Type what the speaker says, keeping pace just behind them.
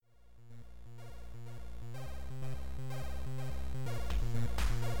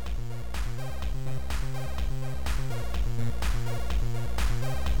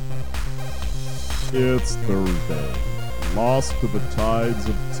It's Thursday, lost to the tides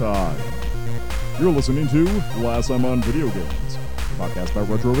of time. You're listening to Last Time on Video Games, a podcast about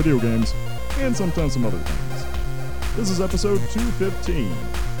retro video games, and sometimes some other things. This is episode 215,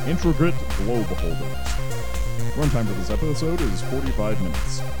 Intricate Globe Holders. Runtime for this episode is 45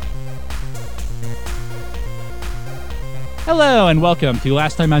 minutes. Hello and welcome to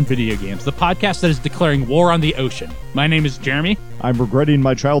Last Time on Video Games, the podcast that is declaring war on the ocean. My name is Jeremy. I'm regretting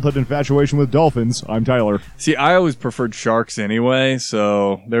my childhood infatuation with dolphins. I'm Tyler. See, I always preferred sharks anyway,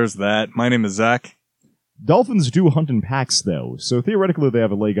 so there's that. My name is Zach. Dolphins do hunt in packs, though, so theoretically they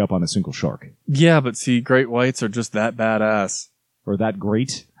have a leg up on a single shark. Yeah, but see, great whites are just that badass. Or that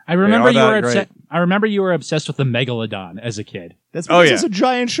great. I remember They are you were obsessed with the megalodon as a kid. That's because yeah. it's a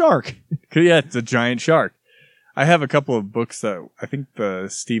giant shark. Yeah, it's a giant shark. I have a couple of books that I think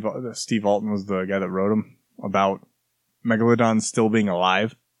Steve Alton was the guy that wrote them about megalodons still being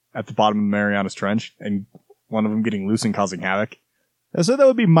alive at the bottom of the Marianas Trench, and one of them getting loose and causing havoc. I said that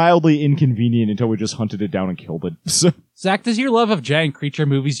would be mildly inconvenient until we just hunted it down and killed it. So, Zach, does your love of giant creature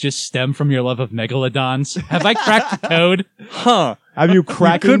movies just stem from your love of megalodons? Have I cracked the code? Huh. have you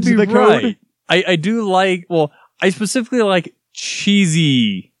cracked You could into be the code? right. I do like, well, I specifically like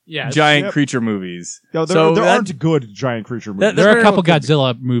cheesy Yes. giant Yep. creature movies. No, there, So there that- aren't good giant creature movies. There are a There couple could be.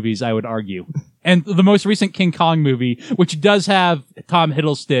 Godzilla movies, I would argue. And the most recent King Kong movie, which does have Tom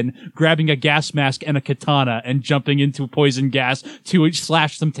Hiddleston grabbing a gas mask and a katana and jumping into poison gas to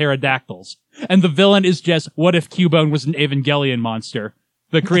slash some pterodactyls. And the villain is just, what if Cubone was an Evangelion monster?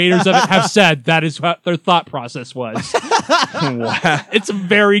 The creators of it have said that is what their thought process was. Wow. It's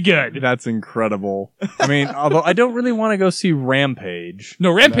very good. That's incredible. I mean, although I don't really want to go see Rampage.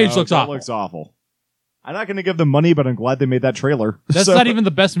 No, Rampage No, looks that awful. looks awful. I'm not going to give them money, but I'm glad they made that trailer. That's So- not even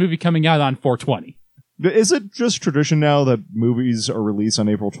the best movie coming out on 420. Is it just tradition now that movies are released on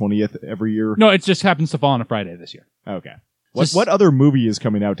April 20th every year? No, it just happens to fall on a Friday this year. Okay. Just- What other movie is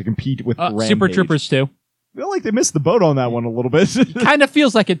coming out to compete with Rampage? Super Troopers 2. I feel like they missed the boat on that one a little bit. Kind of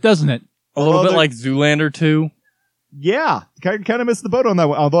feels like it, doesn't it? A little Although bit they're- like Zoolander 2. Yeah, kind of missed the boat on that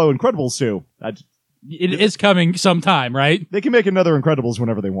one. Although Incredibles 2. It is coming sometime, right? They can make another Incredibles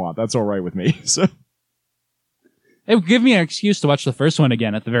whenever they want. That's all right with me. So It would give me an excuse to watch the first one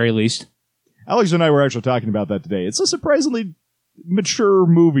again, at the very least. Alex and I were actually talking about that today. It's a surprisingly mature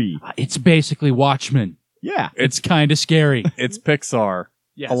movie. It's basically Watchmen. Yeah. It's kind of scary. It's Pixar.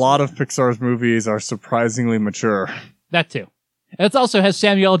 Yes. A lot of Pixar's movies are surprisingly mature. That too. It also has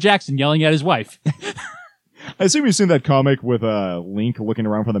Samuel L. Jackson yelling at his wife. I assume you've seen that comic with Link looking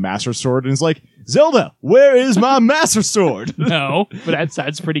around for the Master Sword, and he's like, Zelda, where is my Master Sword? No, but that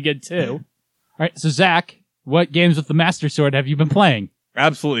sounds pretty good too. All right, so Zach, what games with the Master Sword have you been playing?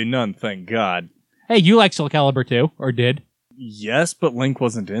 Absolutely none, thank God. Hey, you like Soul Calibur 2, or did? Yes, but Link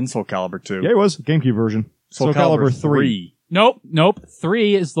wasn't in Soul Calibur 2. Yeah, it was. GameCube version. Soul Calibur 3. Nope.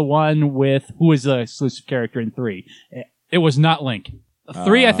 3 is the one with who is the exclusive character in 3. It was not Link.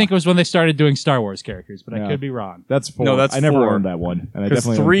 3, I think, was when they started doing Star Wars characters, but I Yeah. could be wrong. That's 4. No, that's I never 4. owned that one. And I Because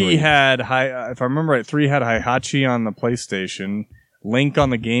definitely owned 3 had, if I remember right, 3 had Heihachi on the PlayStation, Link on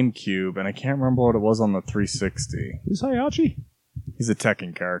the GameCube, and I can't remember what it was on the 360. Who's Hayachi? He's a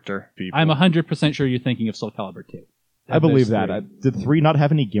Tekken character. People. I'm 100% sure you're thinking of Soul Calibur 2. I believe Those that. three. Did 3 not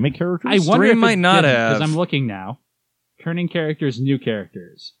have any gimmick characters? I wonder 3 if might not have. because I'm looking now. Turning characters, new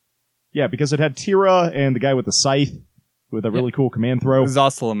characters. Yeah, because it had Tira and the guy with the scythe with a really cool command throw.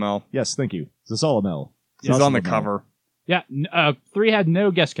 Zasalamel. Yes, thank you. Zasalamel. He's on the Zasalamel. cover. Yeah, 3 had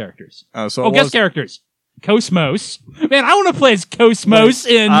no guest characters. So Oh, it guest was, characters. Cosmos. Man, I want to play as Cosmos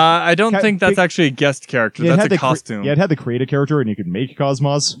in... I don't Ca- think that's ca- actually a guest character. Yeah, it That's had a the costume. Yeah, it had the create a character and you could make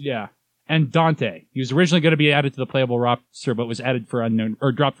Cosmos. yeah. And Dante. He was originally going to be added to the playable roster, but was added for unknown,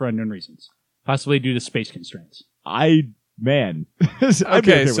 or dropped for unknown reasons. Possibly due to space constraints. Man.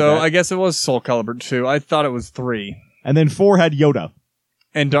 Okay, so I guess it was Soul Calibur 2. I thought it was 3. And then 4 had Yoda.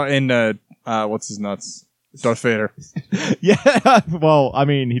 And what's his nuts? Darth Vader. Yeah, well, I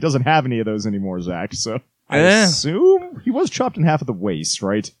mean, he doesn't have any of those anymore, Zach, so I assume he was chopped in half at the waist,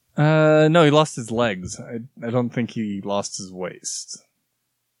 right? No, he lost his legs. I don't think he lost his waist.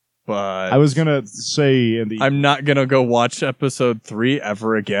 But I was gonna say in the... I'm not gonna go watch episode 3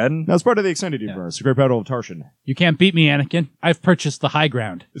 ever again. That's part of the extended universe, the Great Battle of Tarshan. You can't beat me, Anakin. I've purchased the high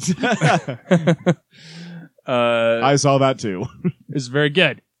ground. I saw that too. It's very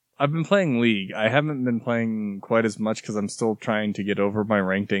good. I've been playing League. I haven't been playing quite as much because I'm still trying to get over my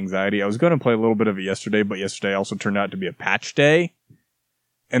ranked anxiety. I was going to play a little bit of it yesterday, but yesterday also turned out to be a patch day.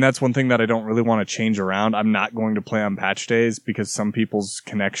 And that's one thing that I don't really want to change around. I'm not going to play on patch days because some people's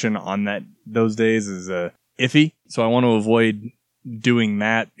connection on those days is iffy. So I want to avoid doing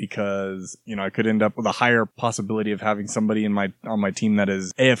that because, you know, I could end up with a higher possibility of having somebody on my team that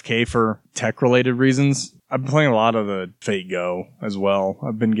is AFK for tech-related reasons. I've been playing a lot of the Fate Go as well.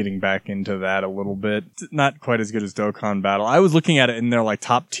 I've been getting back into that a little bit. It's not quite as good as Dokkan Battle. I was looking at it in their like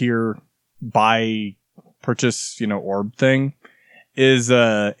top tier buy purchase, you know, orb thing is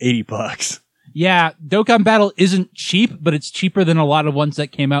 $80. Yeah, Dokkan Battle isn't cheap, but it's cheaper than a lot of ones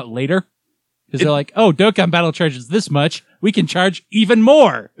that came out later. Because they're like, oh, Dokkan Battle charges this much. We can charge even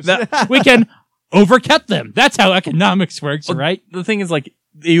more. We can overcut them. That's how economics works, right? The thing is, like,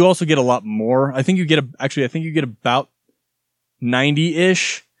 you also get a lot more. I think you get about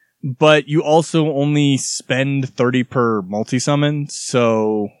 90-ish, but you also only spend 30 per multi-summon,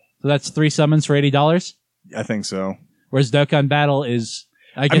 so that's 3 summons for $80? I think so. Whereas Dokkan Battle is...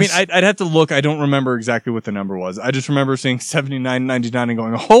 I mean, I'd have to look. I don't remember exactly what the number was. I just remember seeing $79.99 and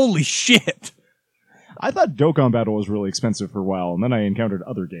going, holy shit! I thought Dokkan Battle was really expensive for a while, and then I encountered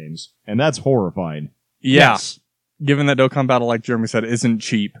other games, and that's horrifying. Yeah. Yes. Given that Dokkan Battle, like Jeremy said, isn't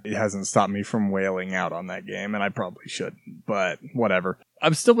cheap, it hasn't stopped me from wailing out on that game, and I probably shouldn't, but whatever.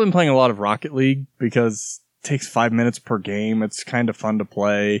 I've still been playing a lot of Rocket League because it takes 5 minutes per game. It's kind of fun to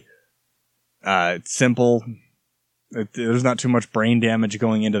play. It's simple. There's not too much brain damage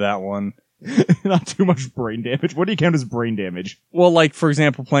going into that one. Not too much brain damage. What do you count as brain damage? Well, like, for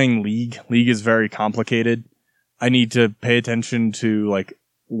example, playing League. League is very complicated. I need to pay attention to, like,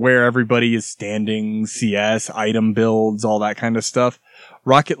 where everybody is standing, CS, item builds, all that kind of stuff.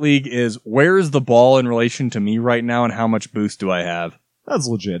 Rocket League is, where is the ball in relation to me right now and how much boost do I have? That's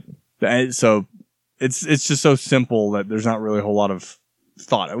legit. So, it's just so simple that there's not really a whole lot of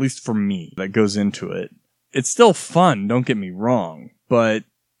thought, at least for me, that goes into it. It's still fun, don't get me wrong, but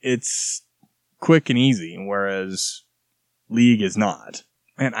it's quick and easy, whereas League is not.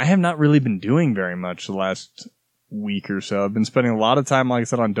 And I have not really been doing very much the last week or so. I've been spending a lot of time, like I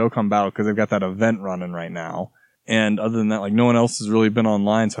said, on Dokkan Battle because they've got that event running right now. And other than that, like, no one else has really been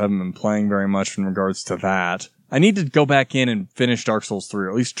online, so I haven't been playing very much in regards to that. I need to go back in and finish Dark Souls 3, or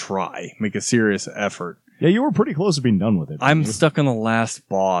at least try, make a serious effort. Yeah, you were pretty close to being done with it. I'm stuck on the last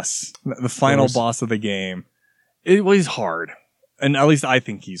boss, the final boss of the game. It was hard. And at least I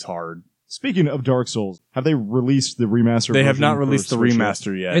think he's hard. Speaking of Dark Souls, have they released the remaster? They have not version released the for Switch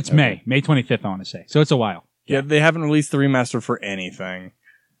remaster yet. It's May 25th, I want to say. So it's a while. Yeah, they haven't released the remaster for anything.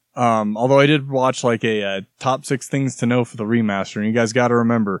 Although I did watch like a top 6 things to know for the remaster, and you guys got to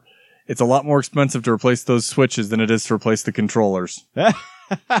remember, it's a lot more expensive to replace those switches than it is to replace the controllers.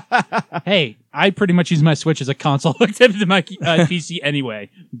 Hey, I pretty much use my Switch as a console hooked up to my PC anyway,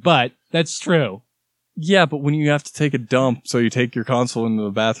 but that's true. Yeah, but when you have to take a dump, so you take your console into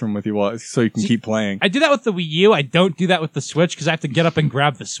the bathroom with you so you can keep playing. I do that with the Wii U. I don't do that with the Switch because I have to get up and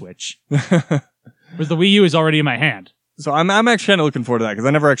grab the Switch. Whereas the Wii U is already in my hand. So I'm actually kind of looking forward to that because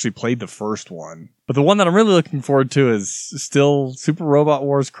I never actually played the first one. But the one that I'm really looking forward to is still Super Robot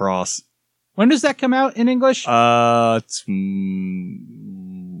Wars Cross. When does that come out in English? It's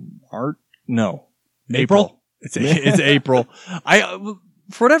March? No. April. It's April.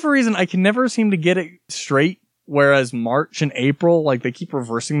 For whatever reason, I can never seem to get it straight, whereas March and April, like, they keep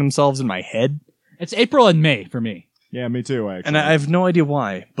reversing themselves in my head. It's April and May for me. Yeah, me too, actually. And I have no idea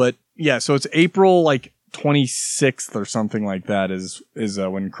why. But, yeah, so it's April, like, 26th or something like that is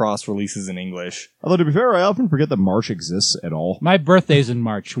when Cross releases in English. Although, to be fair, I often forget that March exists at all. My birthday's in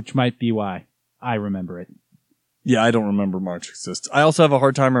March, which might be why I remember it. Yeah, I don't remember March exists. I also have a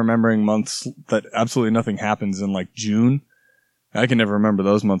hard time remembering months that absolutely nothing happens in, like, June. I can never remember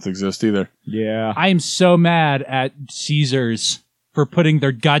those months exist either. Yeah. I am so mad at Caesars for putting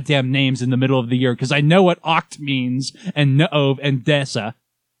their goddamn names in the middle of the year because I know what Oct means and Nov and Dessa,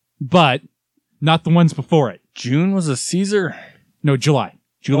 but not the ones before it. June was a Caesar? No, July.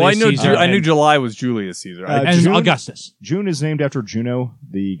 Julius Caesar. I knew July was Julius Caesar. And June, Augustus. June is named after Juno,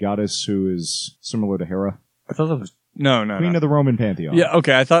 the goddess who is similar to Hera. I thought that was no. Queen of the Roman pantheon. Yeah,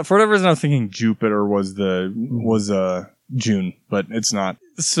 okay. I thought for whatever reason I was thinking Jupiter was June, but it's not.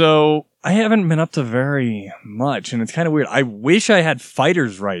 So I haven't been up to very much, and it's kind of weird. I wish I had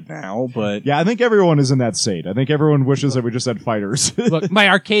fighters right now, but Yeah, I think everyone is in that state. I think everyone wishes that we just had fighters. Look, my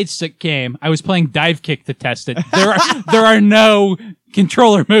arcade stick came. I was playing Dive Kick to test it. There are no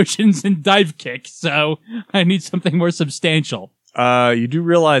controller motions in Dive Kick, so I need something more substantial. you do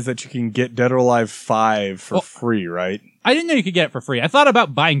realize that you can get Dead or Alive 5 for free, right? I didn't know you could get it for free. I thought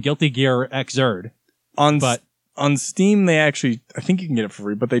about buying Guilty Gear Xrd. On Steam, they actually, I think you can get it for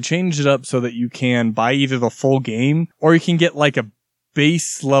free, but they changed it up so that you can buy either the full game or you can get like a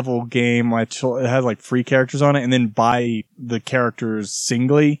base level game, which it has like free characters on it, and then buy the characters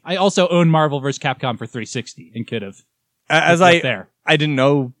singly. I also own Marvel vs. Capcom for 360 and could have. there. I didn't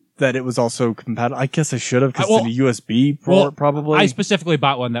know that it was also compatible. I guess I should have, because it's a USB port, probably. I specifically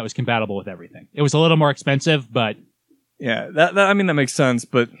bought one that was compatible with everything. It was a little more expensive, but yeah, that makes sense.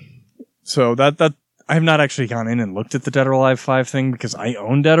 But so that I have not actually gone in and looked at the Dead or Alive 5 thing, because I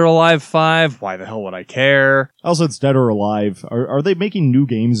own Dead or Alive 5. Why the hell would I care? Also, it's Dead or Alive. Are they making new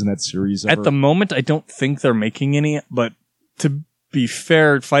games in that series ever? At the moment, I don't think they're making any, but to be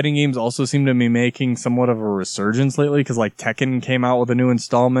fair, fighting games also seem to be making somewhat of a resurgence lately, because like Tekken came out with a new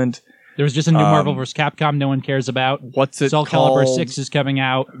installment. There was just a new Marvel vs. Capcom no one cares about. What's it Soul called? Calibur 6 is coming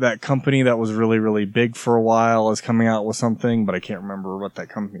out. That company that was really, really big for a while is coming out with something, but I can't remember what that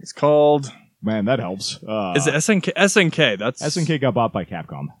company's called. Man, that helps. Is it SNK? SNK. That's SNK got bought by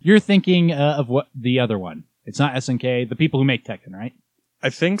Capcom. You're thinking of what the other one. It's not SNK, the people who make Tekken, right?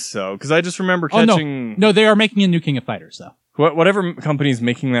 I think so, because I just remember catching... No, they are making a new King of Fighters, though. Whatever company's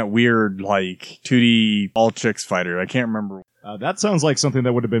making that weird, like, 2D all-chicks fighter. I can't remember. That sounds like something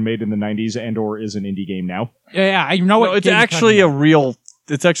that would have been made in the 90s and or is an indie game now. Yeah, I know what... No, it's actually a real...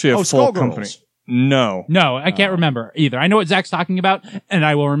 It's actually a full Skullgirls. company. No. No, I can't remember either. I know what Zach's talking about, and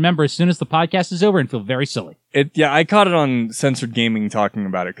I will remember as soon as the podcast is over and feel very silly. Yeah, I caught it on Censored Gaming talking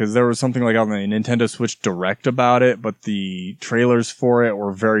about it, because there was something like on the Nintendo Switch Direct about it, but the trailers for it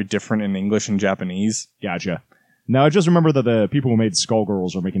were very different in English and Japanese. Gotcha. Now, I just remember that the people who made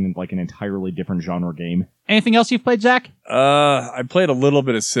Skullgirls are making like an entirely different genre game. Anything else you've played, Zach? I played a little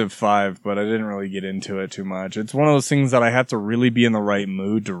bit of Civ 5, but I didn't really get into it too much. It's one of those things that I have to really be in the right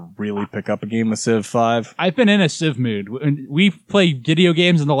mood to really pick up a game of Civ 5. I've been in a Civ mood. We play video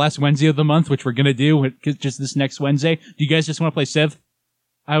games on the last Wednesday of the month, which we're going to do just this next Wednesday. Do you guys just want to play Civ?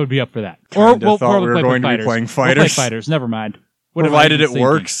 I would be up for that. Thought we were going to be playing fighters. We'll play fighters, never mind. Provided it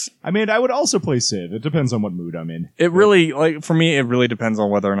works. I mean, I would also play Civ. It depends on what mood I'm in. It really, like, for me, it really depends on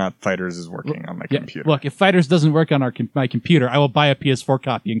whether or not Fighters is working on my computer. Look, if Fighters doesn't work on my computer, I will buy a PS4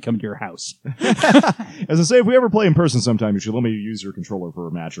 copy and come to your house. As I say, if we ever play in person sometime, you should let me use your controller for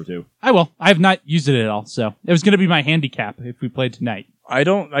a match or two. I will. I have not used it at all, so it was going to be my handicap if we played tonight. I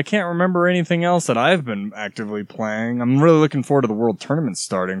can't remember anything else that I've been actively playing. I'm really looking forward to the World Tournament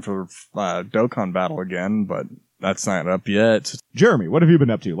starting for Dokkan Battle again, but that's not up yet. Jeremy, what have you been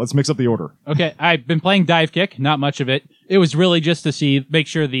up to? Let's mix up the order. Okay, I've been playing Dive Kick, not much of it. It was really just to make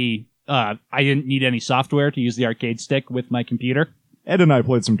sure I didn't need any software to use the arcade stick with my computer. Ed and I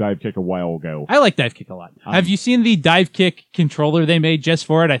played some Dive Kick a while ago. I like Dive Kick a lot. Have you seen the Dive Kick controller they made just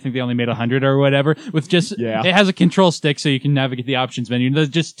for it? I think they only made 100 or whatever. It has a control stick so you can navigate the options menu. There's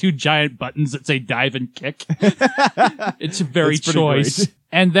just two giant buttons that say dive and kick. It's very choice.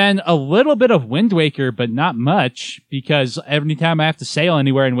 And then a little bit of Wind Waker, but not much, because every time I have to sail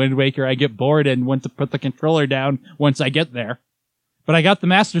anywhere in Wind Waker, I get bored and want to put the controller down once I get there. But I got the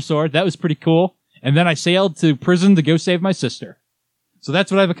Master Sword. That was pretty cool. And then I sailed to prison to go save my sister. So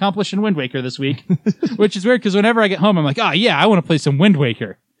that's what I've accomplished in Wind Waker this week, which is weird because whenever I get home, I'm like, oh yeah, I want to play some Wind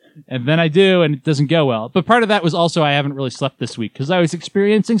Waker. And then I do, and it doesn't go well. But part of that was also I haven't really slept this week because I was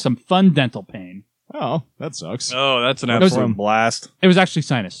experiencing some fun dental pain. Oh, that sucks. Oh, that's an absolute blast. It was actually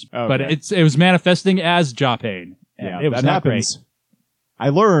sinus, okay. but it was manifesting as jaw pain. Yeah, it was that not happens. Great. I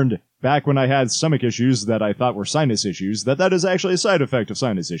learned back when I had stomach issues that I thought were sinus issues, that is actually a side effect of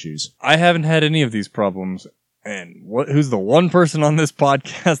sinus issues. I haven't had any of these problems. And who's the one person on this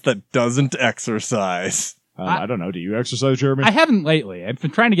podcast that doesn't exercise? I don't know. Do you exercise, Jeremy? I haven't lately. I've been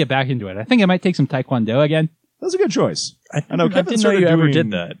trying to get back into it. I think I might take some Taekwondo again. That's a good choice. I didn't know you ever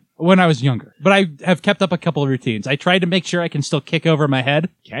did that. When I was younger. But I have kept up a couple of routines. I tried to make sure I can still kick over my head.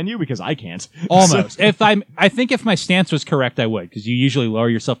 Can you? Because I can't. Almost. I think if my stance was correct, I would, because you usually lower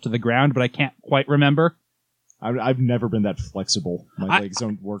yourself to the ground, but I can't quite remember. I've never been that flexible. My legs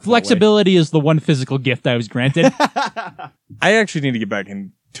don't work. Flexibility is the one physical gift I was granted. I actually need to get back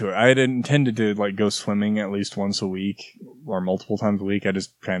into it. I had intended to go swimming at least once a week or multiple times a week. I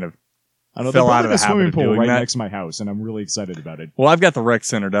just kind of fell out of the habit of doing right that. next to my house, and I'm really excited about it. Well, I've got the rec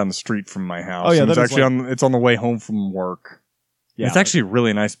center down the street from my house. Oh yeah, it's actually it's on the way home from work. Yeah, it's actually a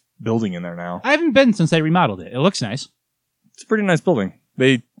really nice building in there now. I haven't been since they remodeled it. It looks nice. It's a pretty nice building.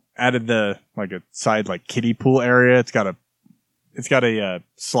 They added a side kiddie pool area. It's got a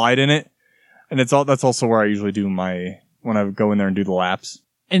slide in it, and that's also where I usually do when I go in there and do the laps.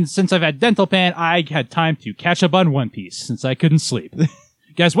 And since I've had dental pain, I had time to catch up on One Piece since I couldn't sleep.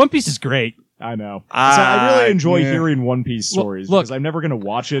 Guys, One Piece is great. I know. So I really enjoy hearing One Piece stories because I'm never going to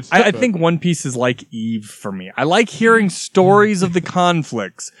watch it. I think One Piece is like Eve for me. I like hearing stories of the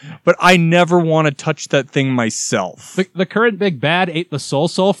conflicts, but I never want to touch that thing myself. The current big bad ate the soul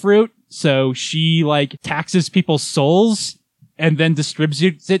fruit, so she taxes people's souls and then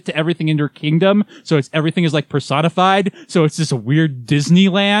distributes it to everything in her kingdom. So everything is like personified. So it's this weird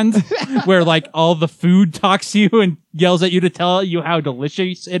Disneyland where like all the food talks to you and yells at you to tell you how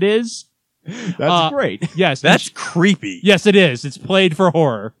delicious it is. That's great. Yes. That's creepy. Yes, it is. It's played for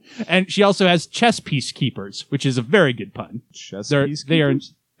horror. And she also has chess piece keepers, which is a very good pun.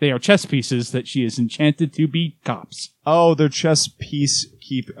 They are chess pieces that she is enchanted to be cops. Oh, they're chess piece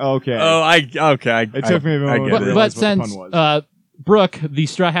keep. Okay. Oh, it took me a moment get to it. realize But what the since pun was. Brooke, the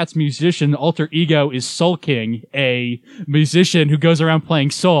Straw Hats musician alter ego, is Soul King, a musician who goes around playing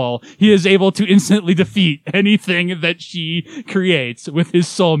soul, he is able to instantly defeat anything that she creates with his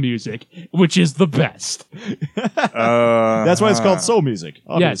soul music, which is the best. That's why it's called soul music.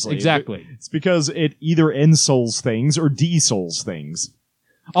 Obviously. Yes, exactly. It's because it either ensouls things or desouls things.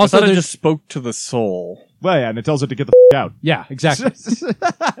 Also, I thought it there's just spoke to the soul. Well, yeah, and it tells it to get the out. yeah, exactly.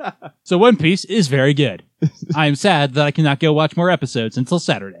 So One Piece is very good. I am sad that I cannot go watch more episodes until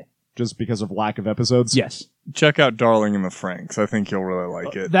Saturday. Just because of lack of episodes. Yes. Check out Darling in the Franxx. I think you'll really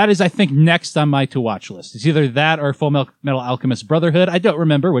like it. That is, I think, next on my to-watch list. It's either that or Full Metal Alchemist Brotherhood. I don't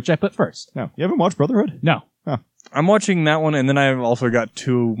remember which I put first. No, you haven't watched Brotherhood? No. I'm watching that one, and then I've also got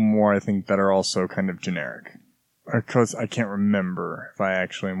two more, I think, that are also kind of generic. Because I can't remember if I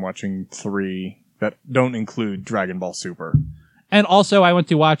actually am watching 3 that don't include Dragon Ball Super. And also, I went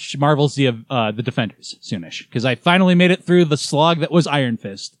to watch Marvel's The Defenders soonish, because I finally made it through the slog that was Iron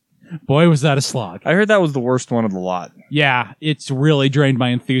Fist. Boy, was that a slog. I heard that was the worst one of the lot. Yeah, it's really drained my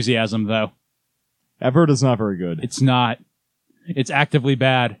enthusiasm, though. I've heard it's not very good. It's not. It's actively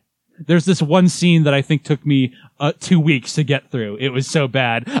bad. There's this one scene that I think took me 2 weeks to get through. It was so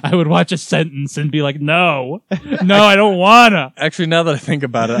bad. I would watch a sentence and be like, no, I don't wanna. Actually, now that I think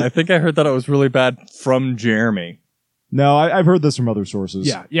about it, I think I heard that it was really bad from Jeremy. No, I've heard this from other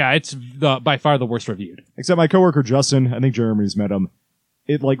sources. Yeah, it's by far the worst reviewed. Except my coworker Justin, I think Jeremy's met him.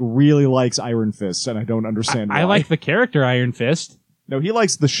 It like really likes Iron Fist, and I don't understand why. I like the character Iron Fist. No, he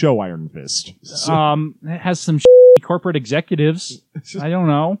likes the show Iron Fist. So. It has some corporate executives. I don't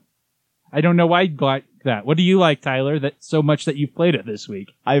know. I don't know why you like that. What do you like, Tyler, that so much that you've played it this week?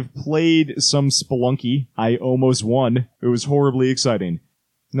 I've played some Spelunky. I almost won. It was horribly exciting.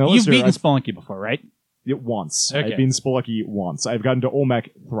 No, You've beaten Spelunky before, right? it once. Okay. I've beaten Spelunky once. I've gotten to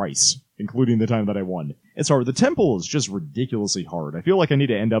Olmec thrice, including the time that I won. It's hard. The temple is just ridiculously hard. I feel like I need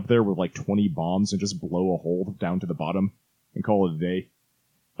to end up there with like 20 bombs and just blow a hole down to the bottom and call it a day.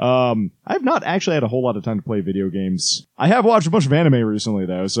 I've not actually had a whole lot of time to play video games. I have watched a bunch of anime recently,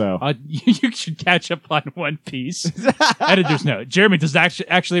 though, so... You should catch up on One Piece. Editor's note. Jeremy does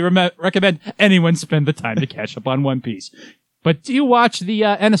actually recommend anyone spend the time to catch up on One Piece. But do watch the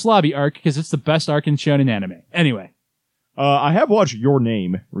Enies Lobby arc, because it's the best arc in shonen anime. Anyway. I have watched Your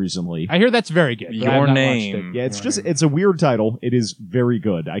Name recently. I hear that's very good. but I have Your not Name. watched it. Yeah, it's a weird title. It is very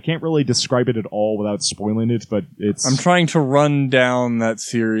good. I can't really describe it at all without spoiling it, but it's... I'm trying to run down that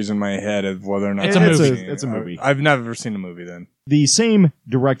series in my head of whether or not It's a I've movie. seen it. It's a movie. I've never seen a movie then. The same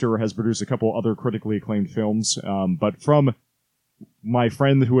director has produced a couple other critically acclaimed films, but from my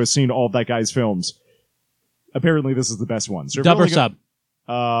friend who has seen all of that guy's films, apparently this is the best one. So Dub or really sub?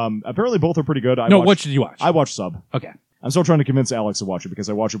 apparently both are pretty good. What did you watch? I watched Sub. Okay. I'm still trying to convince Alex to watch it because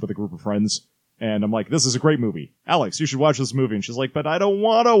I watch it with a group of friends, and I'm like, this is a great movie. Alex, you should watch this movie. And she's like, but I don't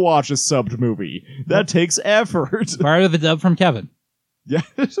want to watch a subbed movie. That takes effort. Borrow the dub from Kevin. Yeah.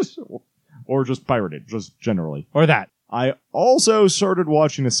 Or just pirate it, just generally. Or that. I also started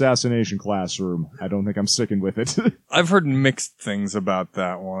watching Assassination Classroom. I don't think I'm sticking with it. I've heard mixed things about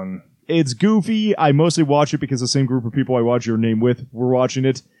that one. It's goofy. I mostly watch it because the same group of people I watch Your Name with were watching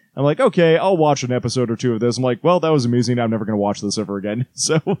it. I'm like, okay, I'll watch an episode or two of this. I'm like, well, that was amusing. I'm never going to watch this ever again.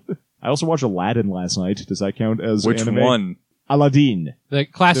 So, I also watched Aladdin last night. Does that count as Which anime? one? Aladdin. The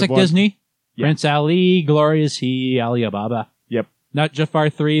classic The one- Disney. Yeah. Prince Ali, Glorious He, Ali Ababa. Yep. Not Jafar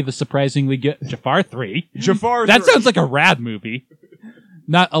 3, the surprisingly good... Jafar 3? Jafar. That sounds like a rad movie.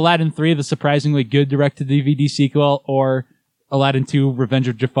 Not Aladdin 3, the surprisingly good direct-to-DVD sequel, or Aladdin 2, Revenge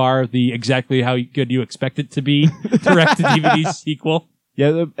of Jafar, the exactly how good you expect it to be direct-to-DVD sequel.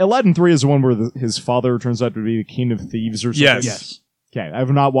 Yeah, Aladdin 3 is the one where his father turns out to be the king of thieves or something. Yes. Yes. Okay, I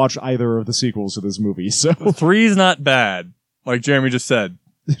have not watched either of the sequels to this movie, so 3's not bad, like Jeremy just said.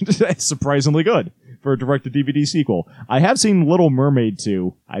 it's surprisingly good for a direct-to-DVD sequel. I have seen Little Mermaid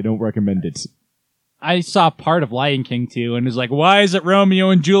 2. I don't recommend it. I saw part of Lion King 2 and was like, why is it Romeo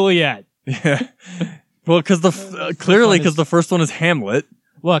and Juliet? Yeah. Well, because clearly because the first one is Hamlet.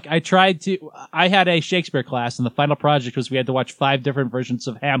 Look, I had a Shakespeare class, and the final project was we had to watch 5 different versions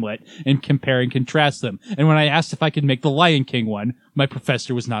of Hamlet and compare and contrast them. And when I asked if I could make the Lion King one, my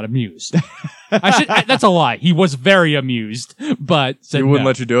professor was not amused. That's a lie. He was very amused, but said He wouldn't no.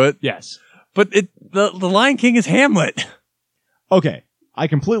 let you do it? Yes. But the Lion King is Hamlet. Okay, I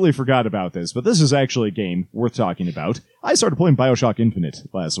completely forgot about this, but this is actually a game worth talking about. I started playing Bioshock Infinite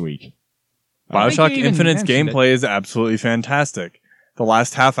last week. I think Bioshock you even Infinite's mentioned gameplay is absolutely fantastic. The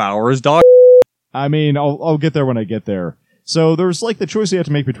last half hour is dog. I mean, I'll get there when I get there. So there's like the choice you have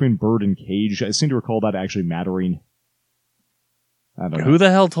to make between bird and cage. I seem to recall that actually mattering. I don't know. Who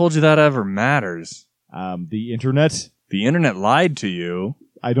the hell told you that ever matters? The internet? The internet lied to you.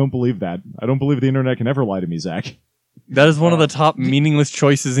 I don't believe that. I don't believe the internet can ever lie to me, Zach. That is one of the top meaningless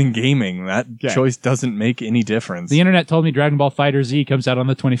choices in gaming. That Okay. choice doesn't make any difference. The internet told me Dragon Ball Fighter Z comes out on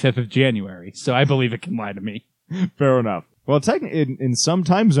the 25th of January, so I believe it can lie to me. Fair enough. Well, in some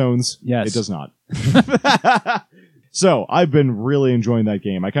time zones, Yes. it does not. So, I've been really enjoying that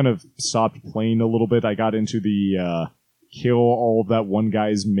game. I kind of stopped playing a little bit. I got into the kill all of that one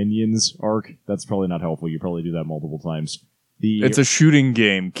guy's minions arc. That's probably not helpful. You probably do that multiple times. It's a shooting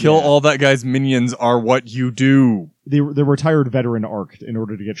game. Kill Yeah. all that guy's minions are what you do. the retired veteran arc in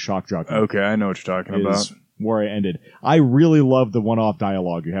order to get shock jockey. Okay, I know what you're talking about. Is where I ended. I really love the one-off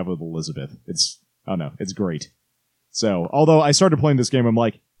dialogue you have with Elizabeth. It's great. So, although I started playing this game, I'm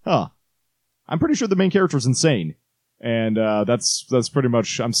like, I'm pretty sure the main character's insane. And that's pretty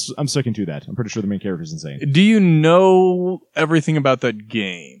much I'm sticking to that. I'm pretty sure the main character's insane. Do you know everything about that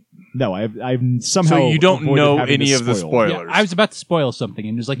game? No, I've somehow So you don't avoided know having any this of the spoiled. spoilers. Yeah, I was about to spoil something,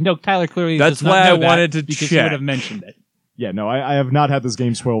 and he was like, no, Tyler clearly That's does not why know I that wanted to because check. he would have mentioned it. Yeah, no, I have not had this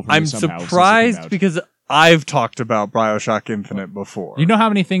game spoiled for me I'm somehow since it came surprised out. because I've talked about Bioshock Infinite before. You know how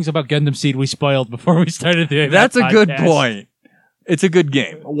many things about Gundam Seed we spoiled before we started doing That's that a good podcast? point. It's a good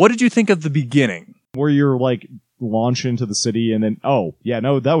game. What did you think of the beginning? Where you're like launch into the city and then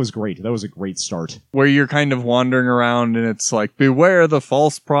that was great. That was a great start. Where you're kind of wandering around and it's like, beware the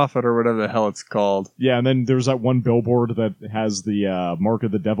false prophet or whatever the hell it's called. Yeah, and then there's that one billboard that has the mark of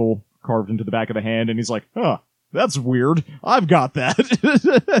the devil carved into the back of the hand, and he's like, that's weird. I've got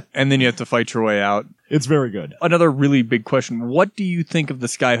that. And then you have to fight your way out. It's very good. Another really big question. What do you think of the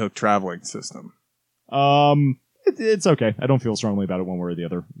Skyhook traveling system? It's okay. I don't feel strongly about it one way or the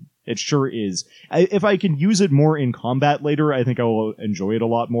other. It sure is. If I can use it more in combat later, I think I will enjoy it a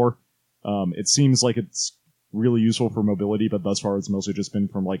lot more. It seems like it's really useful for mobility, but thus far it's mostly just been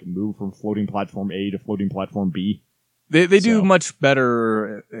from move from floating platform A to floating platform B. They do So. much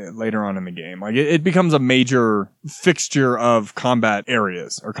better later on in the game. Like it becomes a major fixture of combat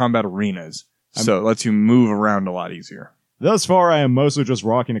areas or combat arenas. So it lets you move around a lot easier. Thus far, I am mostly just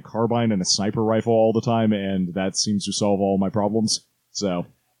rocking a carbine and a sniper rifle all the time, and that seems to solve all my problems. So,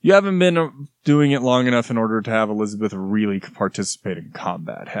 You haven't been doing it long enough in order to have Elizabeth really participate in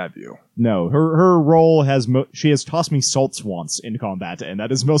combat, have you? no, her role she has tossed me salts once in combat, and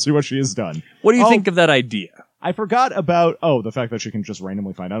that is mostly what she has done. What do you Oh. think of that idea? I forgot about, the fact that she can just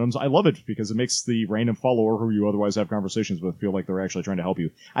randomly find items. I love it because it makes the random follower who you otherwise have conversations with feel like they're actually trying to help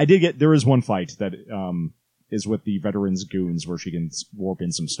you. There is one fight that, is with the veterans goons where she can warp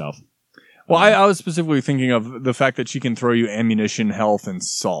in some stuff. Well, I was specifically thinking of the fact that she can throw you ammunition, health, and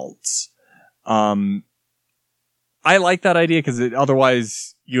salts. I like that idea because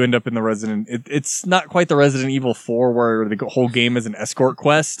otherwise you end up in the it's not quite the Resident Evil 4 where the whole game is an escort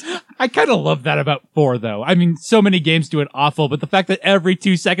quest. I kind of love that about 4, though. I mean, so many games do it awful, but the fact that every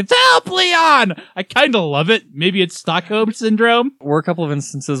 2 seconds, help, Leon! I kind of love it. Maybe it's Stockholm Syndrome. There were a couple of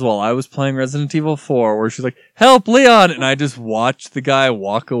instances while I was playing Resident Evil 4 where she's like, help, Leon! And I just watched the guy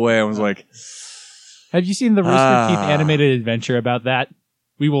walk away and was like, Have you seen the Rooster Teeth animated adventure about that?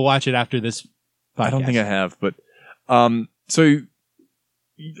 We will watch it after this podcast. I don't think I have, but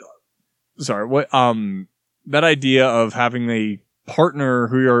sorry, what that idea of having a partner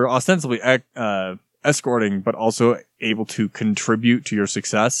who you're ostensibly escorting but also able to contribute to your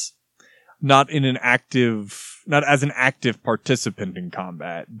success, not as an active participant in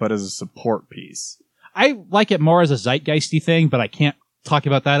combat, but as a support piece. I like it more as a zeitgeisty thing, but I can't talk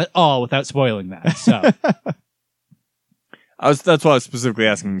about that at all without spoiling that. So That's why I was specifically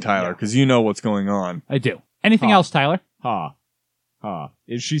asking Tyler, because you know what's going on. I do. Anything else, Tyler?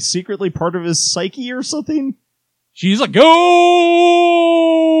 Is she secretly part of his psyche or something? She's a ghost!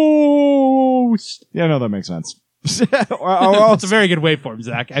 Yeah, no, that makes sense. or It's a very good waveform,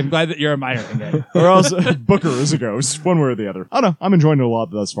 Zach. I'm glad that you're admiring it. or else Booker is a ghost, one way or the other. I don't know. I'm enjoying it a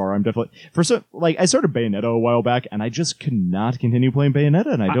lot thus far. I'm definitely I started Bayonetta a while back, and I just cannot continue playing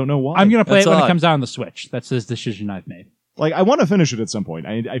Bayonetta, and I don't know why. I'm going to play That's it when odd. it comes out on the Switch. That's the decision I've made. I want to finish it at some point.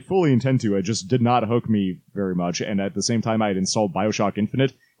 I fully intend to. It just did not hook me very much, and at the same time, I had installed Bioshock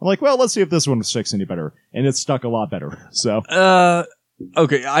Infinite. I'm like, well, let's see if this one sticks any better, and it stuck a lot better. So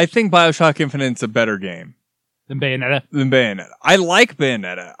Okay, I think Bioshock Infinite's a better game Than Bayonetta. than Bayonetta. I like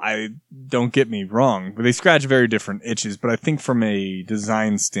Bayonetta. Don't get me wrong, but they scratch very different itches. But I think from a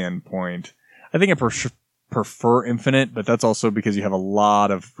design standpoint, I think I prefer Infinite, but that's also because you have a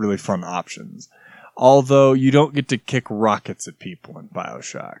lot of really fun options. Although you don't get to kick rockets at people in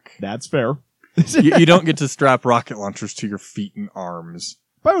Bioshock. That's fair. You don't get to strap rocket launchers to your feet and arms.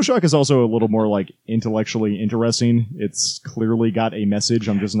 Bioshock is also a little more like intellectually interesting. It's clearly got a message.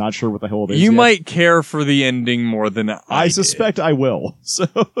 I'm just not sure what the hell it is. You yet. might care for the ending more than I did. suspect I will. So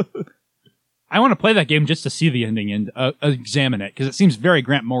I want to play that game just to see the ending and examine it, because it seems very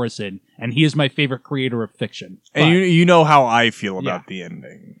Grant Morrison, and he is my favorite creator of fiction. And But- you know how I feel about the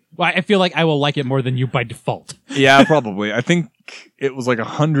ending. well, I feel like I will like it more than you by default. Yeah, probably. I think it was like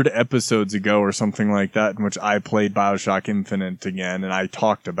 100 episodes ago or something like that in which I played Bioshock Infinite again, and I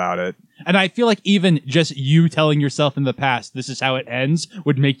talked about it. And I feel like even just you telling yourself in the past, this is how it ends,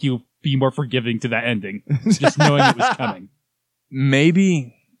 would make you be more forgiving to that ending. Just knowing it was coming.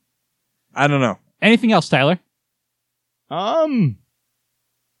 Maybe. I don't know. Anything else, Tyler?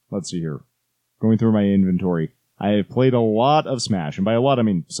 let's see here. Going through my inventory. I have played a lot of Smash, and by a lot I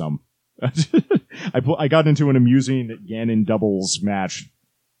mean some. I got into an amusing Ganon doubles match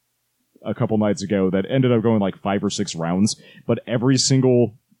a couple nights ago that ended up going like 5 or 6 rounds, but every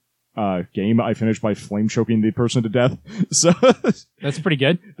single game I finished by flame choking the person to death. So That's pretty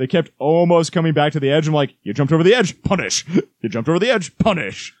good. they kept almost coming back to the edge. I'm like, you jumped over the edge, punish. You jumped over the edge,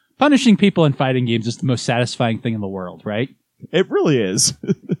 punish. Punishing people in fighting games is the most satisfying thing in the world, right? It really is.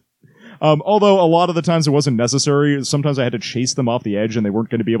 Although a lot of the times it wasn't necessary. Sometimes I had to chase them off the edge and they weren't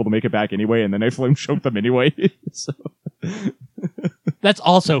going to be able to make it back anyway, and then I flame choked them anyway. So, That's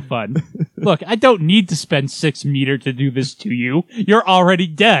also fun. Look, I don't need to spend 6 meter to do this to you. You're already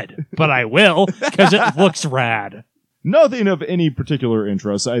dead. But I will, because it looks rad. nothing of any particular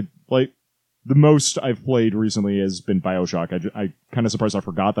interest. The most I've played recently has been Bioshock. I kind of surprised I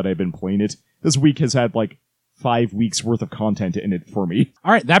forgot that I've been playing it. This week has had 5 weeks worth of content in it for me.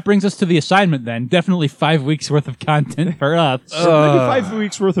 All right, that brings us to the assignment then. Definitely 5 weeks worth of content for us. Maybe 5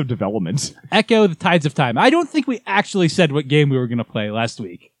 weeks worth of development. Echo the Tides of Time. I don't think we actually said what game we were going to play last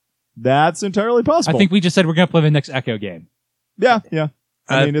week. That's entirely possible. I think we just said we're going to play the next Echo game. Yeah.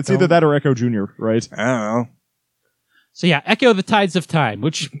 I mean, it's either that or Echo Junior, right? I don't know. So yeah, Echo the Tides of Time,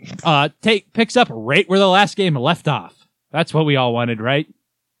 which picks up right where the last game left off. That's what we all wanted, right?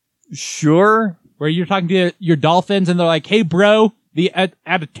 Sure. Where you're talking to your dolphins and they're like, hey bro, the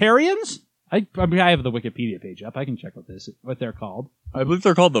Aditarians? I mean, I have the Wikipedia page up. I can check what they're called. I believe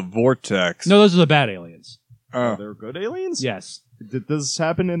they're called the Vortex. No, those are the bad aliens. Oh. They're good aliens? Yes. Did this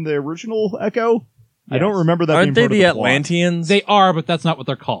happen in the original Echo? I Yes. don't remember that Aren't being they part the of plot. Atlanteans? They are, but that's not what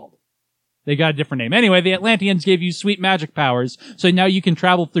they're called. They got a different name. Anyway, the Atlanteans gave you sweet magic powers, so now you can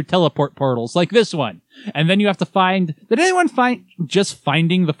travel through teleport portals like this one. And then you have to find... Did anyone find just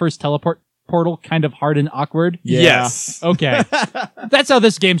finding the first teleport portal kind of hard and awkward? Yeah. Yes. Okay. That's how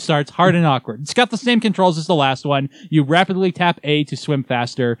this game starts, hard and awkward. It's got the same controls as the last one. You rapidly tap A to swim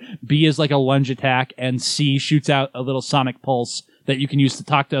faster, B is like a lunge attack, and C shoots out a little sonic pulse that you can use to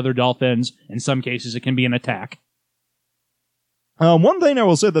talk to other dolphins. In some cases, it can be an attack. One thing I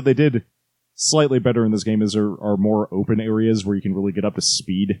will say that they did slightly better in this game is there are more open areas where you can really get up to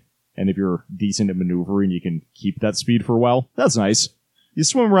speed, and if you're decent at maneuvering, you can keep that speed for a while. That's nice. You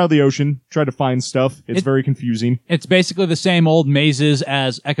swim around the ocean, try to find stuff. It's very confusing. It's basically the same old mazes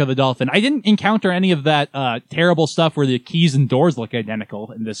as Echo the Dolphin. I didn't encounter any of that terrible stuff where the keys and doors look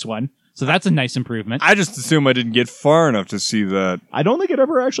identical in this one. So that's a nice improvement. I just assume I didn't get far enough to see that. I don't think it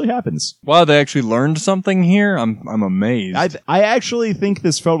ever actually happens. Wow, they actually learned something here? I'm amazed. I actually think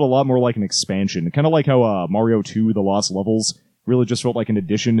this felt a lot more like an expansion. Kind of like how Mario 2, The Lost Levels, really just felt like an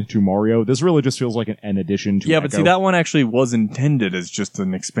addition to Mario. This really just feels like an addition to yeah, Echo. but see, that one actually was intended as just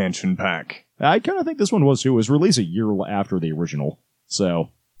an expansion pack. I kind of think this one was too. It was released a year after the original. So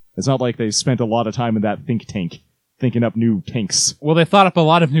it's not like they spent a lot of time in that think tank thinking up new tanks. Well, they thought up a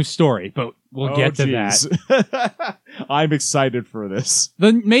lot of new story, but we'll get to that. that. I'm excited for this.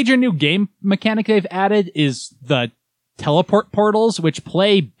 The major new game mechanic they've added is the teleport portals, which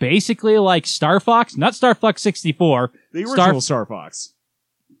play basically like Star Fox, not Star Fox 64. The original Star Fox.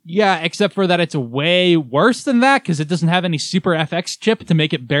 Yeah, except for that it's way worse than that because it doesn't have any Super FX chip to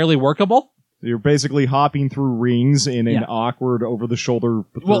make it barely workable. You're basically hopping through rings in an Yeah. awkward, over-the-shoulder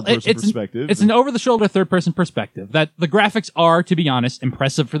Well, third-person perspective. It's an over-the-shoulder third-person perspective. That the graphics are, to be honest,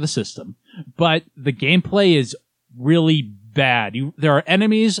 impressive for the system, but the gameplay is really bad. There are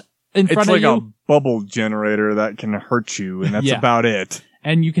enemies in It's front like of a you, bubble generator that can hurt you, and that's Yeah. about it.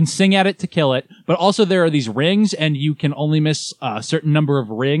 and you can sing at it to kill it. But also there are these rings, and you can only miss a certain number of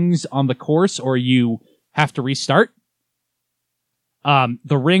rings on the course, or you have to restart.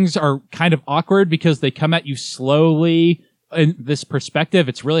 The rings are kind of awkward because they come at you slowly. In this perspective,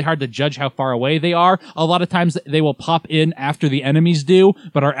 it's really hard to judge how far away they are. A lot of times they will pop in after the enemies do,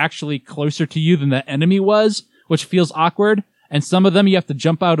 but are actually closer to you than the enemy was, which feels awkward. And some of them you have to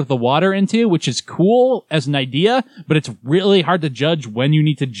jump out of the water into, which is cool as an idea, but it's really hard to judge when you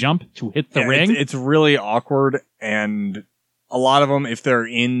need to jump to hit the ring. It's really awkward, and a lot of them, if they're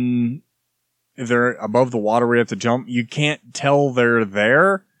above the water where you have to jump, you can't tell they're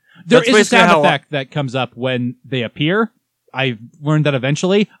there. There is a sound effect that comes up when they appear. I learned that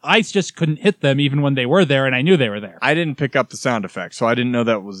eventually. I just couldn't hit them even when they were there, and I knew they were there. I didn't pick up the sound effect, so I didn't know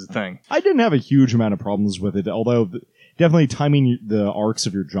that was a thing. I didn't have a huge amount of problems with it, although definitely timing the arcs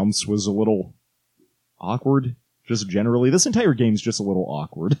of your jumps was a little awkward, just generally. This entire game's just a little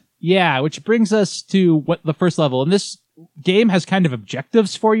awkward. Yeah, which brings us to what the first level. And this game has kind of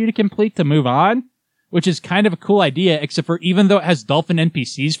objectives for you to complete to move on, which is kind of a cool idea, except for even though it has dolphin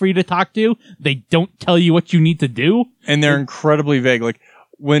NPCs for you to talk to, they don't tell you what you need to do. And they're incredibly vague. Like,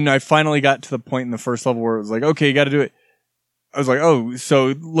 when I finally got to the point in the first level where it was like, okay, you gotta do it, I was like, oh,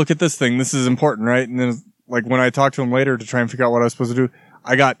 so look at this thing. This is important, right? And then, like, when I talked to him later to try and figure out what I was supposed to do,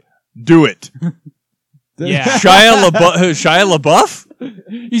 I got, do it. Yeah. Shia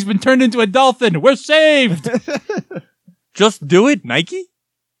LaBeouf? He's been turned into a dolphin. We're saved. Just do it, Nike?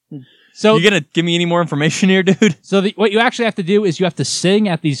 So you gonna give me any more information here, dude? So what you actually have to do is you have to sing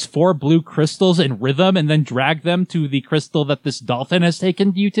at these 4 blue crystals in rhythm and then drag them to the crystal that this dolphin has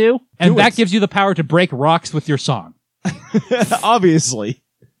taken you to. And that gives you the power to break rocks with your song. Obviously.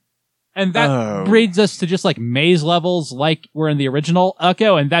 And that brings us to just like maze levels like were in the original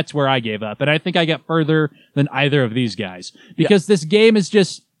Echo, and that's where I gave up. And I think I got further than either of these guys. Because this game is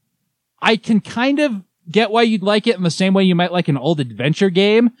just... I can kind of get why you'd like it in the same way you might like an old adventure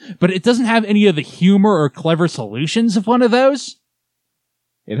game, but it doesn't have any of the humor or clever solutions of one of those.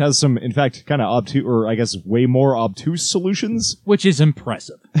 It has some, in fact, kind of obtuse, or I guess way more obtuse solutions. Which is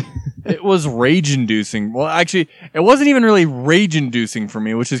impressive. It was rage-inducing. Well, actually, it wasn't even really rage-inducing for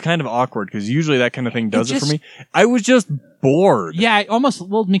me, which is kind of awkward, because usually that kind of thing does it for me. I was just bored. Yeah, it almost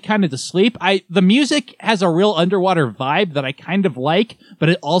lulled me kind of to sleep. The music has a real underwater vibe that I kind of like, but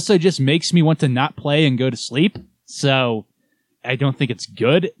it also just makes me want to not play and go to sleep. So, I don't think it's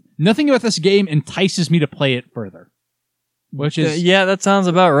good. Nothing about this game entices me to play it further. Which is... Yeah, that sounds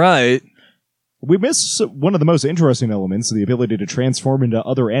about right. We miss one of the most interesting elements, the ability to transform into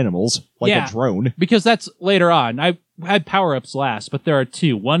other animals, like a drone. Because that's later on. I had power-ups last, but there are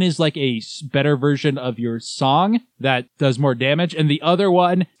 2. One is like a better version of your song that does more damage, and the other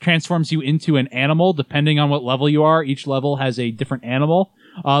one transforms you into an animal, depending on what level you are. Each level has a different animal.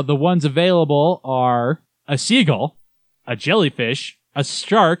 The ones available are a seagull, a jellyfish, a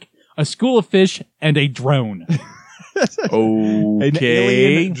shark, a school of fish, and a drone. Okay. An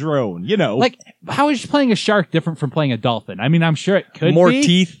alien drone, you know. Like, how is playing a shark different from playing a dolphin? I mean, I'm sure it could More be.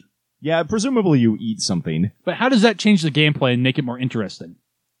 teeth. Yeah, presumably you eat something. But how does that change the gameplay and make it more interesting?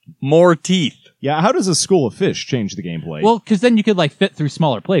 More teeth. Yeah, how does a school of fish change the gameplay? Well, because then you could, like, fit through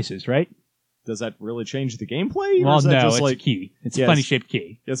smaller places, right? Does that really change the gameplay? Well, or is that no, just it's like a key. It's Yes. a funny-shaped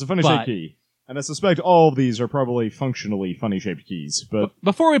key. Yeah, it's a funny-shaped key. And I suspect all of these are probably functionally funny-shaped keys, but...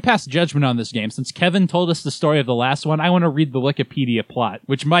 Before we pass judgment on this game, since Kevin told us the story of the last one, I want to read the Wikipedia plot,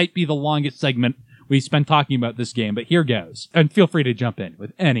 which might be the longest segment we spent talking about this game, but here goes. And feel free to jump in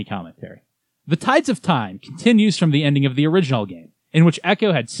with any commentary. The Tides of Time continues from the ending of the original game, in which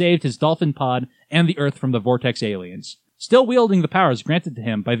Echo had saved his dolphin pod and the Earth from the Vortex aliens. Still wielding the powers granted to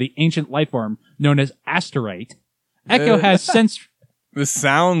him by the ancient lifeform known as Asterite, Echo has since... This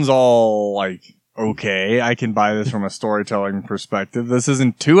sounds all like, okay, I can buy this from a storytelling perspective. This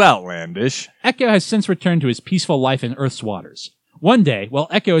isn't too outlandish. Echo has since returned to his peaceful life in Earth's waters. One day, while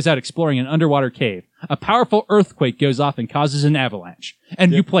Echo is out exploring an underwater cave, a powerful earthquake goes off and causes an avalanche.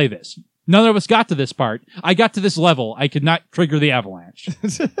 And you play this. None of us got to this part. I got to this level. I could not trigger the avalanche.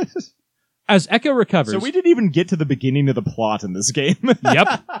 As Echo recovers... So we didn't even get to the beginning of the plot in this game.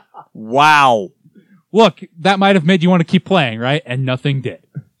 Yep. Wow. Look, that might have made you want to keep playing, right? And nothing did.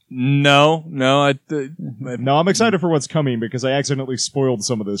 No. No, I'm excited for what's coming because I accidentally spoiled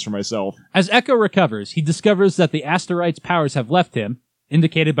some of this for myself. As Echo recovers, he discovers that the Asterite's powers have left him,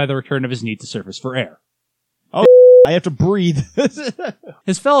 indicated by the return of his need to surface for air. Oh, I have to breathe.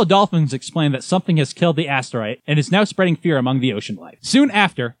 His fellow dolphins explain that something has killed the Asterite and is now spreading fear among the ocean life. Soon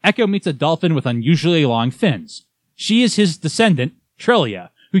after, Echo meets a dolphin with unusually long fins. She is his descendant, Trillia,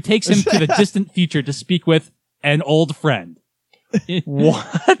 who takes him to the distant future to speak with an old friend.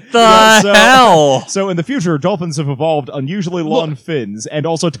 What the Yeah, so- hell? So in the future, dolphins have evolved unusually long fins and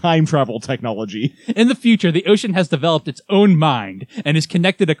also time travel technology. In the future, the ocean has developed its own mind and is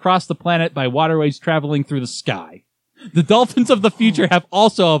connected across the planet by waterways traveling through the sky. The dolphins of the future have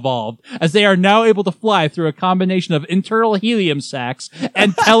also evolved, as they are now able to fly through a combination of internal helium sacs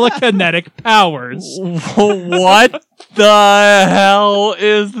and telekinetic powers. What the hell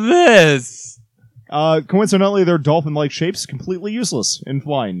is this? Coincidentally, their dolphin-like shapes completely useless in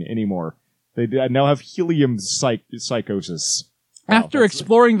flying anymore. They now have helium psychosis. After Wow,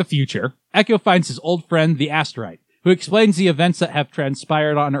 exploring the future, Echo finds his old friend, the Asterite, who explains the events that have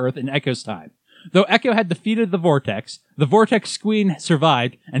transpired on Earth in Echo's time. Though Echo had defeated the Vortex Queen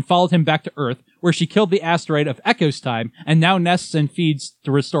survived and followed him back to Earth, where she killed the Asterite of Echo's time and now nests and feeds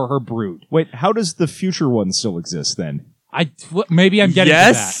to restore her brood. Wait, how does the future one still exist then? Maybe I'm getting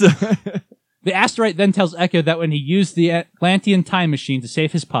Yes. to that. The Asterite then tells Echo that when he used the Atlantean time machine to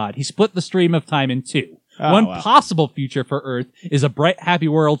save his pod, he split the stream of time in two. Oh, One wow. possible future for Earth is a bright, happy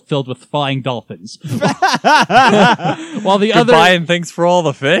world filled with flying dolphins. while the other Goodbye and thanks for all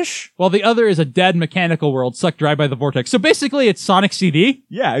the fish? While the other is a dead mechanical world sucked dry by the vortex. So basically, it's Sonic CD.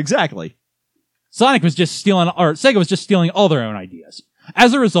 Yeah, exactly. Sega was just stealing all their own ideas.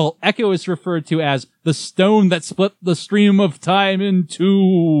 As a result, Echo is referred to as the stone that split the stream of time in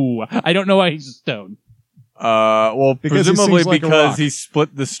two. I don't know why he's a stone. Well, Because he presumably seems like a because rock. he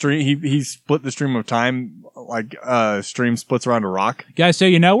split the stream. He split the stream of time like stream splits around a rock. Guys, so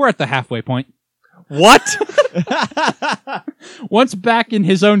you know, we're at the halfway point. What? Once back in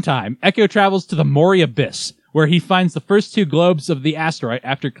his own time, Echo travels to the Mori Abyss, where he finds the first two globes of the asteroid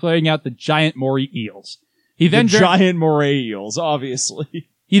after clearing out the giant Mori eels. He The then giant moray eels, obviously.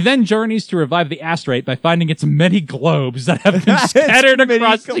 He then journeys to revive the asteroid by finding its many globes that have been Its scattered many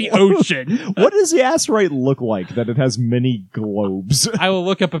across the globes. ocean. What does the asteroid look like that it has many globes? I will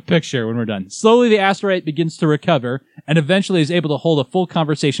look up a picture when we're done. Slowly, the asteroid begins to recover and eventually is able to hold a full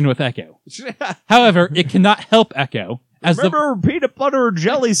conversation with Echo. However, it cannot help Echo Remember peanut butter and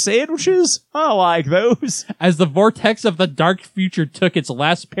jelly sandwiches? I like those. as the vortex of the dark future took its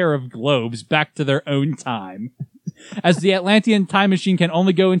last pair of globes back to their own time. As the Atlantean time machine can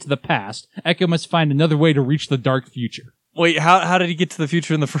only go into the past, Echo must find another way to reach the dark future. Wait, how did he get to the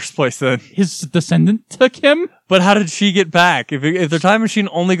future in the first place then? His descendant took him But how did she get back? If their time machine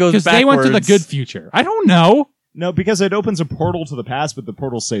only goes because backwards, they went to the good future. I don't know. No, because it opens a portal to the past, but the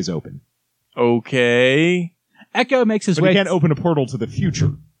portal stays open. Okay. Echo makes his But way. you can't open a portal to the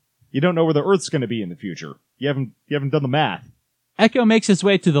future. You don't know where the Earth's going to be in the future. You haven't done the math. Echo makes his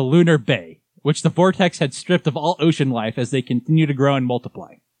way to the Lunar Bay, which the vortex had stripped of all ocean life as they continue to grow and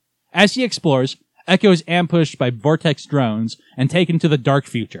multiply. As he explores, Echo is ambushed by vortex drones and taken to the dark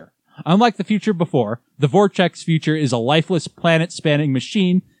future. Unlike the future before, the vortex future is a lifeless planet-spanning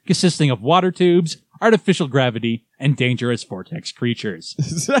machine consisting of water tubes, artificial gravity, and dangerous vortex creatures.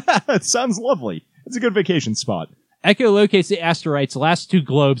 It sounds lovely. It's a good vacation spot. Echo locates the asteroid's last two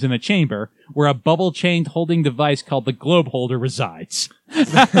globes in a chamber where a bubble-chained holding device called the Globe Holder resides.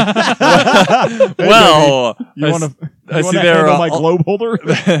 Well, You I want s- to I see handle they're my globe holder?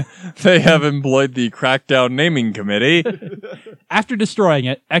 they have employed the Crackdown Naming Committee. After destroying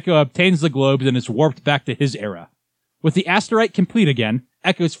it, Echo obtains the globes and is warped back to his era. With the asteroid complete again,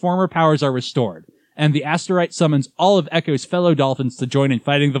 Echo's former powers are restored, and the asteroid summons all of Echo's fellow dolphins to join in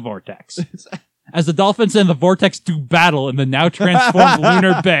fighting the vortex. As the dolphins and the vortex do battle in the now transformed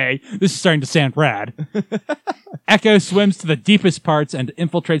Lunar Bay, this is starting to sound rad. Echo swims to the deepest parts and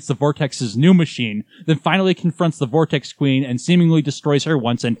infiltrates the vortex's new machine, then finally confronts the Vortex Queen and seemingly destroys her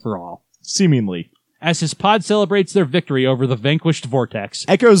once and for all. Seemingly. As his pod celebrates their victory over the vanquished vortex,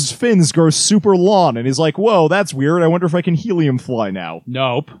 Echo's fins grow super long, and he's like, whoa, that's weird. I wonder if I can helium fly now.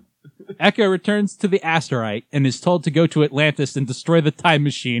 nope. Echo returns to the asteroid and is told to go to Atlantis and destroy the time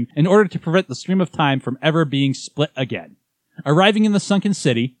machine in order to prevent the stream of time from ever being split again. Arriving in the sunken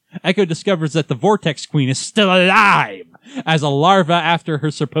city, Echo discovers that the Vortex Queen is still alive as a larva after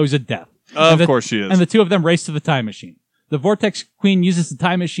her supposed death. Of course she is. And the two of them race to the time machine. The Vortex Queen uses the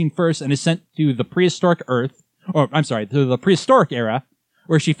time machine first and is sent to the prehistoric to the prehistoric era,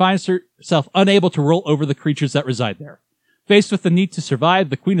 where she finds herself unable to rule over the creatures that reside there. Faced with the need to survive,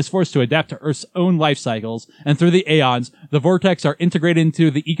 the Queen is forced to adapt to Earth's own life cycles, and through the aeons, the Vortex are integrated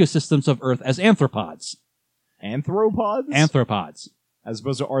into the ecosystems of Earth as anthropods. Anthropods? Anthropods. As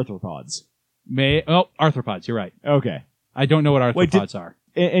opposed to arthropods. Arthropods, you're right. Okay. I don't know what arthropods Wait, are.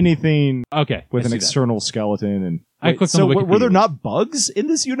 Anything Okay. with I an see that. external skeleton and... I Wait, clicked so on the were there Wikipedia. not bugs in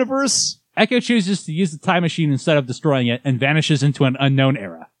this universe? Echo chooses to use the time machine instead of destroying it and vanishes into an unknown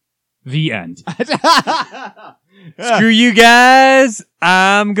era. The end. Screw you guys.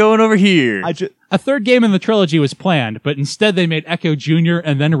 I'm going over here. A third game in the trilogy was planned, but instead they made Echo Jr.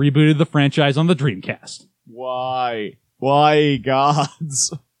 and then rebooted the franchise on the Dreamcast. Why? Why,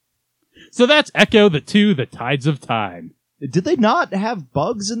 gods? So that's Echo the 2, The Tides of Time. Did they not have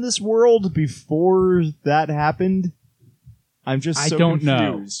bugs in this world before that happened? I'm just I so don't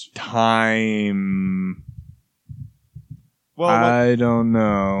know. confused. Time. Well, I don't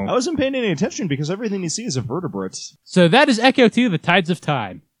know. I wasn't paying any attention because everything you see is a vertebrate. So that is Echo 2, The Tides of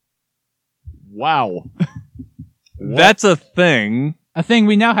Time. Wow. That's a thing. A thing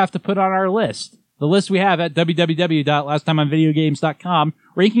we now have to put on our list. The list we have at www.lasttimeonvideogames.com,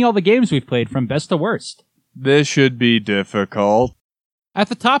 ranking all the games we've played from best to worst. This should be difficult. At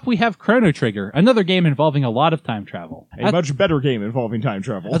the top, we have Chrono Trigger, another game involving a lot of time travel. A much better game involving time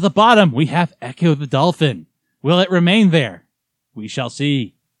travel. At the bottom, we have Echo the Dolphin. Will it remain there? We shall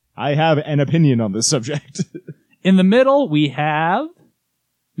see. I have an opinion on this subject. In the middle, we have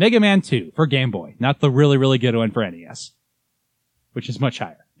Mega Man 2 for Game Boy, not the really, really good one for NES, which is much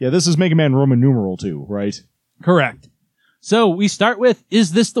higher. Yeah, this is Mega Man Roman numeral 2, right? Correct. So we start with,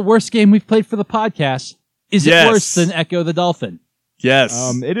 is this the worst game we've played for the podcast? Is it Yes. worse than Echo the Dolphin?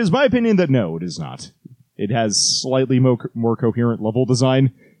 Yes. It is my opinion that no, it is not. It has slightly more coherent level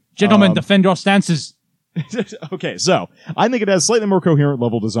design. Gentlemen, defend your stances. Okay, so I think it has slightly more coherent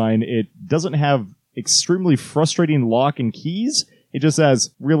level design. It doesn't have extremely frustrating lock and keys. It just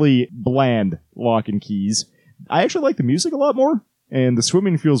has really bland lock and keys. I actually like the music a lot more, and the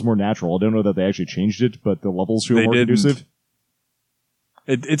swimming feels more natural. I don't know that they actually changed it, but the levels feel They more didn't. conducive.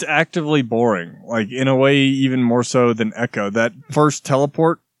 It's actively boring. Like, in a way, even more so than Echo. That first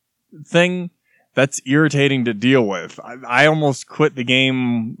teleport thing, that's irritating to deal with. I almost quit the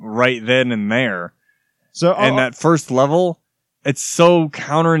game right then and there. So, And that first level, it's so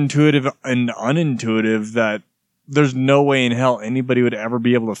counterintuitive and unintuitive that there's no way in hell anybody would ever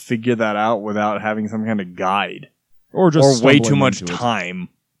be able to figure that out without having some kind of guide. or just Or way too stumbling much into it. time.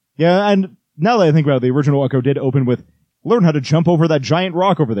 Yeah, and now that I think about it, the original Echo did open with learn how to jump over that giant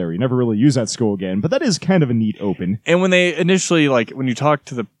rock over there. You never really use that skill again, but that is kind of a neat open. And when they initially, like, when you talk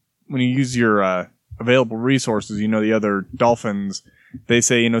to when you use your available resources, the other dolphins, they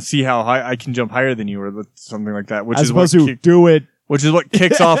say, see how high I can jump higher than you, or something like that, which As is what opposed to do it,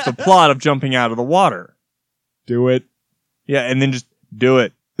 kicks off the plot of jumping out of the water. do it. Yeah, and then just do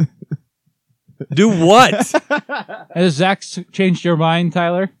it. Do what? Has Zach changed your mind,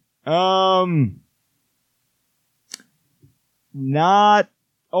 Tyler? Not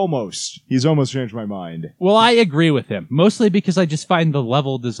almost. He's almost changed my mind. Well, I agree with him, mostly because I just find the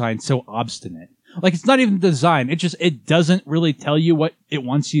level design so obstinate. Like, it's not even design. It doesn't really tell you what it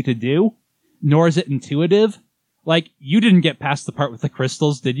wants you to do, nor is it intuitive. Like, you didn't get past the part with the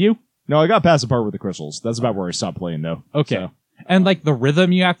crystals, did you? No, I got past the part with the crystals. That's about where I stopped playing, though. Okay. So, And, like, the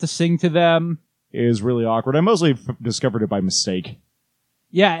rhythm you have to sing to them. it is really awkward. I mostly discovered it by mistake.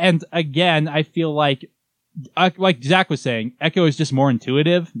 Yeah, and again, I feel like Zach was saying, Echo is just more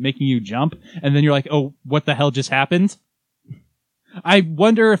intuitive, making you jump, and then you're like, oh, what the hell just happened? I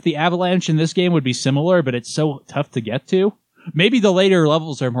wonder if the avalanche in this game would be similar, but it's so tough to get to. Maybe the later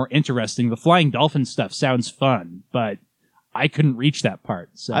levels are more interesting. The flying dolphin stuff sounds fun, but I couldn't reach that part.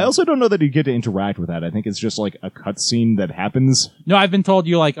 So. I also don't know that you get to interact with that. I think it's just like a cutscene that happens. No, I've been told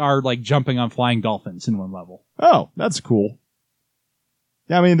you are jumping on flying dolphins in one level. Oh, that's cool.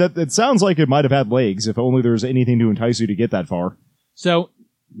 Yeah, I mean, that sounds like it might have had legs, if only there was anything to entice you to get that far. So,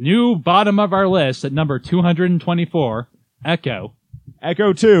 new bottom of our list at number 224, Echo.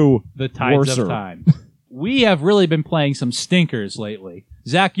 Echo 2, The Tides worser. of Time. We have really been playing some stinkers lately.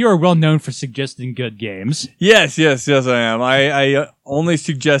 Zach, you're well known for suggesting good games. Yes, I am. I only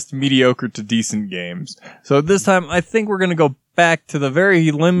suggest mediocre to decent games. So this time, I think we're going to go back to the very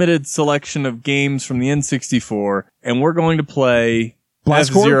limited selection of games from the N64, and we're going to play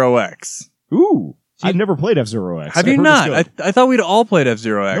Blast Corps? F-Zero X. Ooh, I've never played F-Zero X. Have I've you heard not? it's good. I thought we'd all played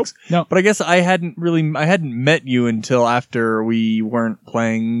F-Zero X. Nope. No. But I guess I hadn't met you until after we weren't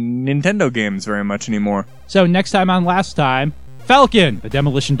playing Nintendo games very much anymore. So next time on Last Time, Falcon, the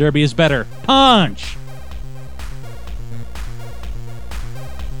Demolition Derby is better. Punch!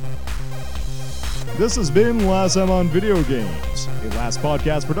 This has been Last Time on Video Games, a Last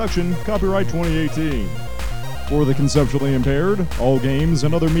Podcast production, copyright 2018. For the conceptually impaired, all games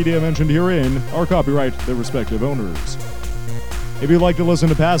and other media mentioned herein are copyright their respective owners. If you'd like to listen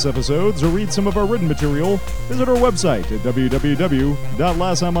to past episodes or read some of our written material, visit our website at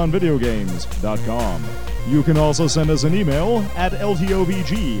www.lasttimeonvideogames.com. You can also send us an email at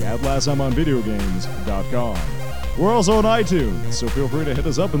ltobg@lasttimeonvideogames.com. We're also on iTunes, so feel free to hit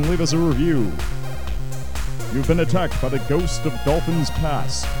us up and leave us a review. You've been attacked by the ghost of Dolphin's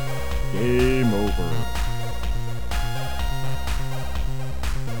Pass. Game over.